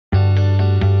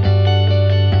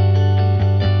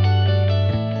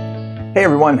Hey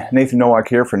everyone, Nathan Nowak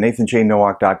here for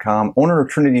NathanJNowak.com, owner of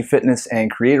Trinity Fitness and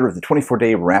creator of the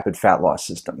 24-day rapid fat loss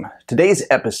system. Today's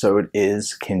episode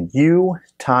is, can you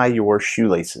tie your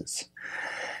shoelaces?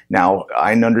 Now,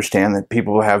 I understand that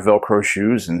people have Velcro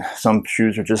shoes and some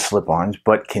shoes are just slip-ons,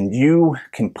 but can you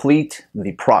complete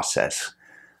the process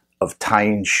of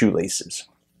tying shoelaces?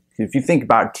 If you think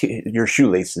about your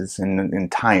shoelaces and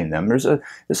tying them, it's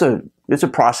a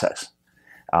process.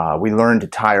 We learn to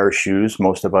tie our shoes,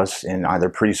 most of us, in either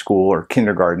preschool or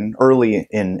kindergarten, early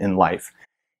in life,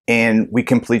 and we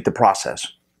complete the process.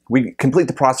 We complete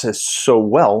the process so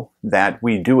well that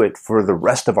we do it for the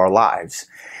rest of our lives,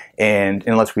 and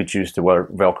unless we choose to wear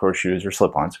Velcro shoes or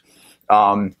slip-ons.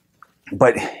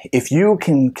 But if you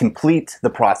can complete the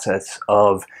process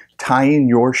of tying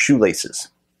your shoelaces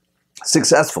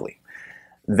successfully,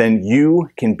 then you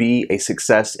can be a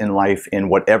success in life in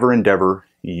whatever endeavor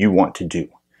you want to do.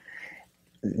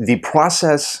 The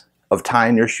process of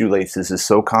tying your shoelaces is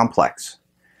so complex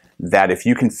that if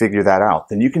you can figure that out,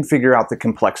 then you can figure out the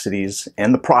complexities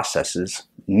and the processes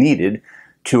needed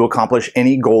to accomplish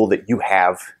any goal that you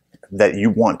have that you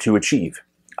want to achieve.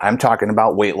 I'm talking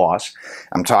about weight loss.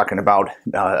 I'm talking about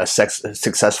a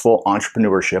successful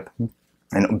entrepreneurship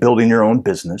and building your own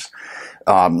business,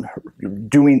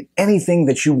 doing anything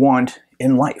that you want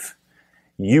in life.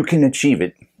 You can achieve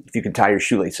it if you can tie your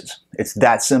shoelaces. It's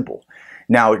that simple.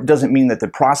 Now, it doesn't mean that the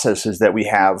processes that we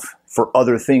have for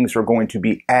other things are going to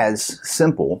be as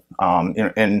simple,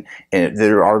 and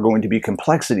there are going to be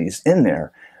complexities in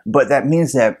there. But that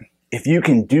means that if you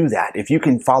can do that, if you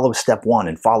can follow step 1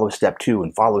 and follow step 2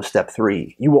 and follow step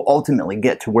 3, you will ultimately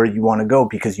get to where you want to go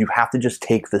because you have to just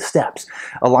take the steps.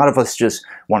 A lot of us just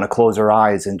want to close our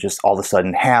eyes and just all of a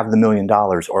sudden have the $1 million,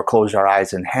 or close our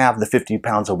eyes and have the 50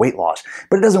 pounds of weight loss.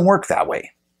 But it doesn't work that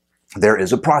way. There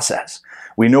is a process.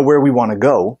 We know where we want to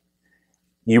go.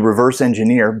 You reverse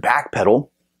engineer, backpedal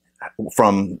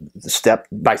from step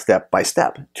by step by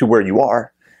step to where you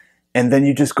are. And then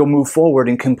you just go move forward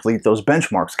and complete those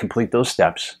benchmarks, complete those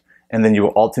steps. And then you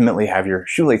will ultimately have your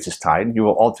shoelaces tied. You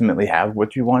will ultimately have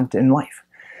what you want in life.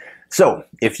 So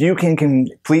if you can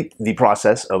complete the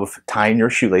process of tying your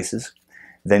shoelaces,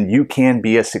 then you can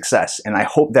be a success. And I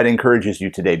hope that encourages you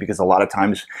today, because a lot of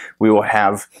times we will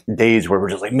have days where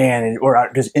we're just like, man,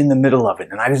 we're just in the middle of it.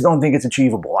 And I just don't think it's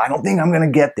achievable. I don't think I'm going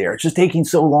to get there. It's just taking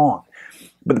so long.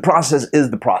 But the process is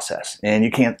the process. And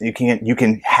you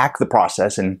can hack the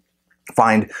process and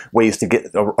find ways to get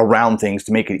around things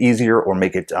to make it easier or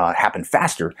make it happen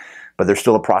faster. But there's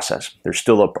still a process. There's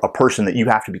still a person that you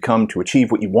have to become to achieve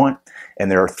what you want.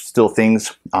 And there are still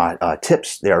things,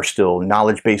 tips, there are still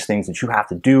knowledge-based things that you have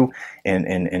to do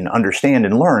and understand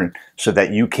and learn so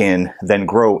that you can then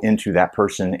grow into that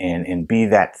person and be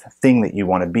that thing that you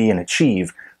want to be and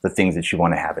achieve the things that you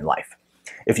want to have in life.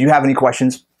 If you have any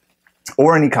questions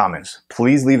or any comments,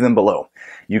 please leave them below.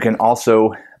 You can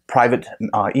also private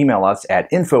email us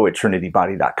at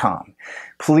info@trinitybody.com.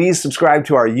 Please subscribe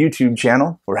to our YouTube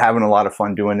channel. We're having a lot of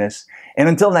fun doing this. And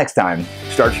until next time,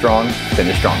 start strong,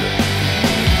 finish stronger.